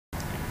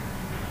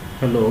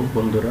Hello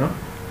বন্ধুরা,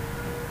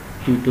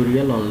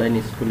 tutorial online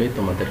স্কুলে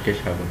তোমাদেরকে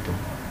স্বাগত।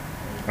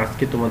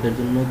 আজকে তোমাদের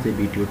জন্য যে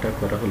ভিডিওটা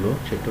করা হলো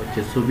সেটা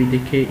হচ্ছে ছবি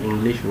দেখে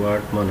ইংলিশ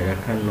ওয়ার্ড মনে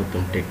রাখার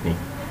নতুন টেকনিক।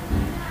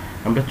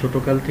 আমরা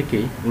ছোটকাল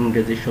থেকেই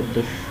ইংরেজি শব্দ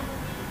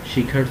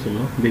শেখার জন্য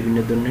বিভিন্ন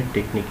ধরনের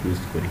টেকনিক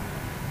ইউজ করি।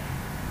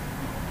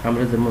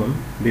 আমরা যেমন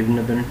বিভিন্ন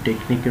ধরনের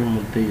টেকনিকের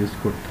মধ্যে ইউজ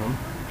করতাম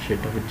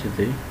সেটা হচ্ছে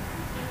যে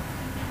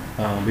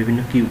বিভিন্ন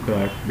কিউ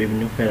কার্ড,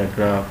 বিভিন্ন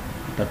প্যারাগ্রাফ,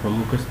 তারপর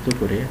মুখস্থ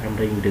করে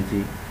আমরা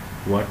ইংরেজি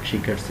ওয়ার্ড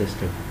শেখার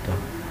চেষ্টা করতাম।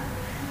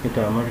 কিন্তু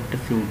আমার একটা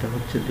চিন্তা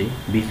হচ্ছে যে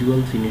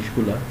ভিজুয়াল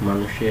জিনিসগুলা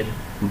মানুষের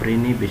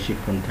ব্রেনে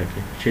বেশিক্ষণ থাকে,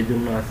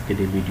 সেজন্য আজকের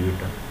এই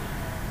ভিডিওটা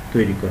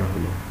তৈরি করা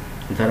হলো।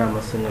 যারা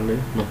আমার চ্যানেলে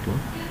নতুন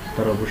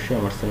তারা অবশ্যই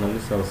আমার চ্যানেলে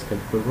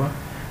সাবস্ক্রাইব করবা,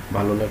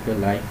 ভালো লাগলে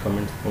লাইক,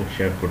 কমেন্টস এবং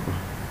শেয়ার করবা।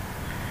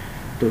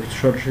 তো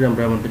সরাসরি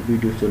আমরা আমাদের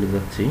ভিডিও চলে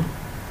যাচ্ছি।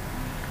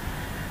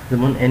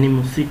 যেমন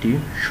অ্যানিমোসিটি,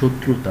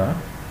 শত্রুতা।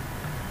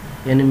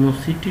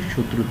 অ্যানিমোসিটির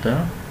শত্রুতা,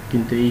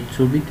 কিন্তু এই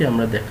ছবিতে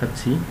আমরা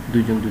দেখাচ্ছি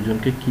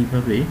দুজনকে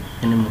কিভাবে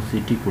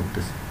অ্যানিমোসিটি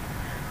করতেছে।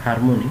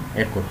 হারমোনি,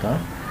 একতা।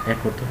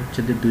 একতা হচ্ছে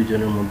যে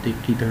দুইজনের মধ্যে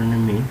কী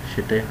ধরনের মিল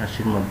সেটাই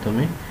হাসির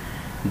মাধ্যমে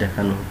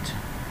দেখানো হচ্ছে।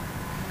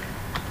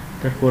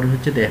 তারপরে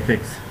হচ্ছে যে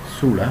এফেক্টস,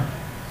 চূড়া।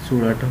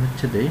 চূড়াটা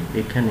হচ্ছে যে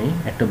এখানে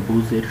একটা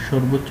বুঝের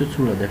সর্বোচ্চ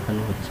চূড়া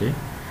দেখানো হচ্ছে,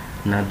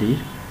 নাদির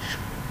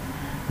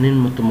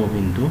নিম্নতম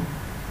বিন্দু,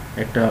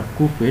 একটা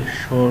কূপের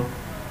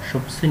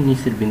সবচেয়ে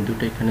নিচের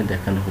বিন্দুটা এখানে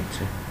দেখানো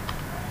হচ্ছে।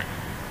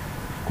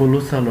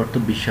 কোলোসাল অর্থ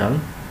বিশাল।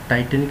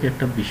 টাইটানিক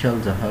একটা বিশাল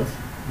জাহাজ,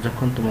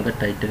 যখন তোমাদের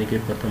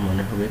টাইটানিকের কথা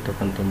মনে হবে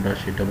তখন তোমরা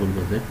সেটা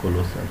বলবো যে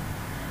কোলোসাল।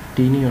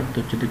 টিনি অর্থ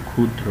হচ্ছে যে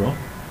ক্ষুদ্র।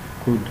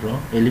 ক্ষুদ্র,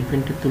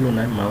 এলিফেন্টের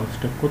তুলনায়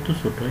মাউসটা কত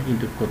ছোট,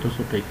 কিন্তু কত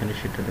ছোট এখানে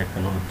সেটা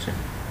দেখানো হচ্ছে।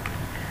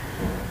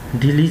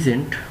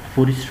 ডিলিজেন্ট,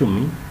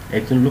 পরিশ্রমী।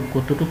 একজন লোক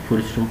কতটুকু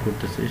পরিশ্রম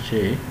করতেছে, সে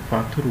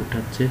পাথর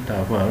উঠাচ্ছে, তা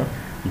আবার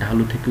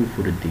ঢালু থেকে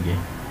উপরের দিকে।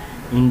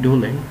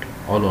 ইন্ডোলেন্ট,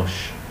 অলস।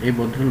 এই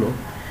ভদ্রলোক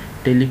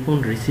টেলিফোন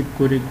রিসিভ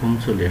করে ঘুম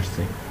চলে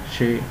আসছে,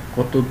 সে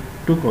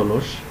কতটুকু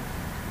অলস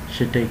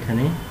সেটা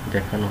এখানে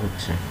দেখানো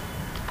হচ্ছে।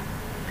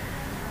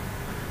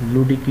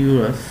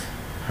 লুডিকিউরাস,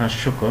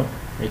 হাস্যকর।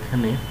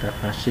 এখানে তার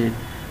হাসির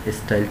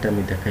স্টাইলটা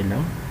আমি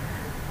দেখাইলাম।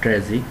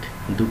 ট্র্যাজিক,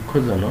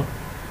 দুঃখজনক।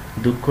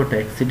 দুঃখটা,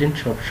 অ্যাক্সিডেন্ট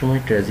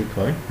সবসময় ট্র্যাজিক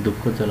হয়,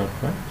 দুঃখজনক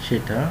হয়,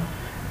 সেটা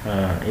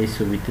এই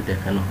ছবিতে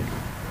দেখানো হলো।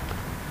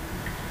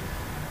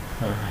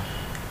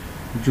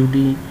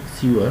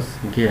 জুডিসিয়াস,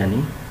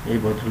 জ্ঞানী। এই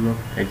ভদ্রলোক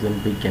একজন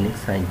বৈজ্ঞানিক,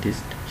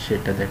 সায়েন্টিস্ট,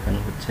 সেটা দেখানো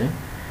হচ্ছে।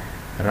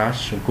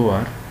 রাস,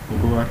 গোয়ার।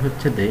 গোয়ার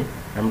হচ্ছে যে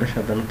আমরা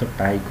সাধারণত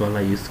টাই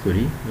গলা ইউজ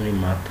করি, উনি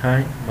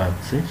মাথায়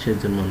বাঁধছে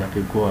সেজন্য ওনাকে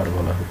গোয়ার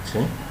বলা হচ্ছে।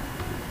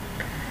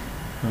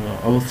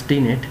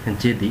 অবস্টিনেট,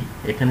 জেদি।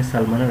 এখানে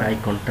সালমানের আই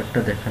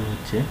কন্ট্যাক্টটা দেখানো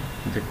হচ্ছে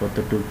যে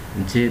কতটুকু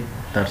জেদ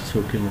তার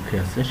চোখে মুখে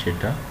আছে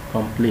সেটা।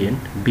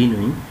 কমপ্লেন্ট,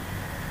 বিনয়ী।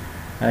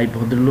 এই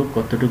ভদ্রলোক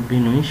কতটুকু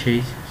বিনয়ী সেই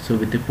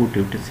ছবিতে ফুটে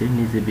উঠেছে,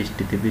 নিজে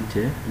বৃষ্টিতে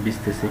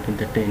ভিজতেছে,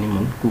 কিন্তু একটা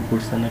অ্যানিমাল, কুকুর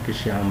ছানাকে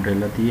সে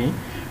আমব্রেলা দিয়ে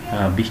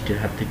বৃষ্টির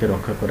হাত থেকে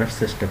রক্ষা করার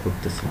চেষ্টা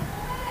করতেছে।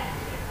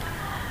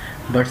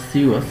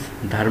 ভার্সিয়াস,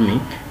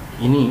 ধার্মিক।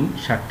 ইনি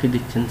সাক্ষী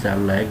দিচ্ছেন যে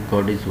আল্লাহ এক,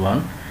 গড ইজ ওয়ান,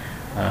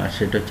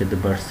 সেটা হচ্ছে দ্য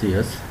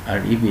ভার্সিয়াস। আর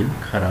ইভিল,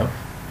 খারাপ।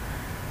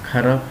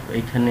 খারাপ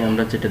এখানে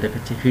আমরা যেটা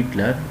দেখাচ্ছি,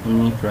 হিটলার,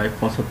 উনি প্রায়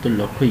 ৭৫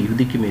 লক্ষ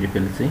ইহুদিকে মেরে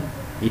ফেলেছে।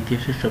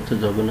 ইতিহাসের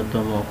সবচেয়ে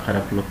জঘন্যতম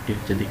খারাপ লোকটি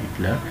হচ্ছে যে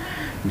হিটলার।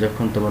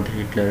 যখন তোমাদের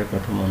হিটলারের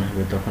কথা মনে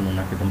হবে তখন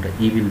ওনাকে তোমরা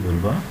ইভিল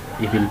বলবা,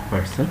 ইভিল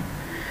পারসন।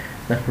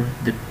 তারপর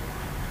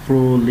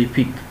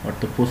প্রোলিফিক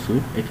অর্থ প্রচুর।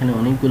 এখানে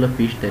অনেকগুলো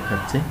ফিশ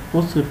দেখাচ্ছে,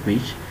 প্রচুর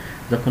ফিশ।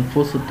 যখন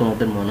প্রচুর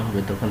তোমাদের মনে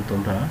হবে তখন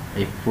তোমরা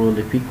এই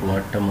প্রোলিফিক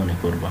ওয়ার্ডটা মনে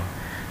করবা।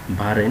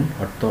 বারেন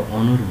অর্থ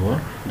অনুর্বর।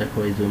 দেখো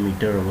এই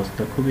জমিটার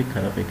অবস্থা খুবই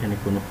খারাপ, এখানে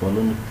কোনো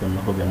ফলন উৎপন্ন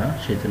হবে না,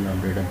 সেই জন্য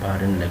আমরা এটা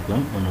বারেন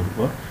লিখলাম,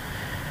 অনুর্বর।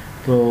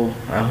 তো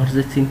আমার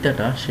যে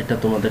চিন্তাটা সেটা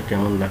তোমাদের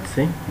কেমন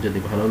লাগছে, যদি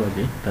ভালো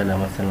লাগে তাহলে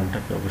আমার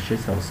চ্যানেলটাকে অবশ্যই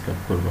সাবস্ক্রাইব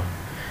করবা।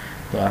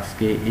 তো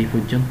আজকে এই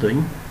পর্যন্তই।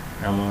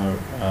 আমার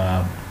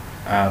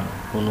আর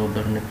কোনো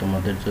ধরনের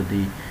তোমাদের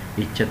যদি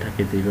ইচ্ছা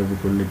থাকে যে এইভাবে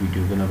করলে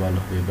ভিডিওগুলো ভালো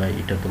হবে বা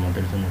এটা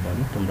তোমাদের জন্য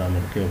ভালো, তোমরা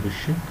আমাকে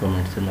অবশ্যই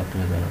কমেন্টসের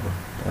মাধ্যমে জানাবো।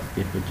 আজকে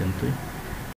এই পর্যন্তই।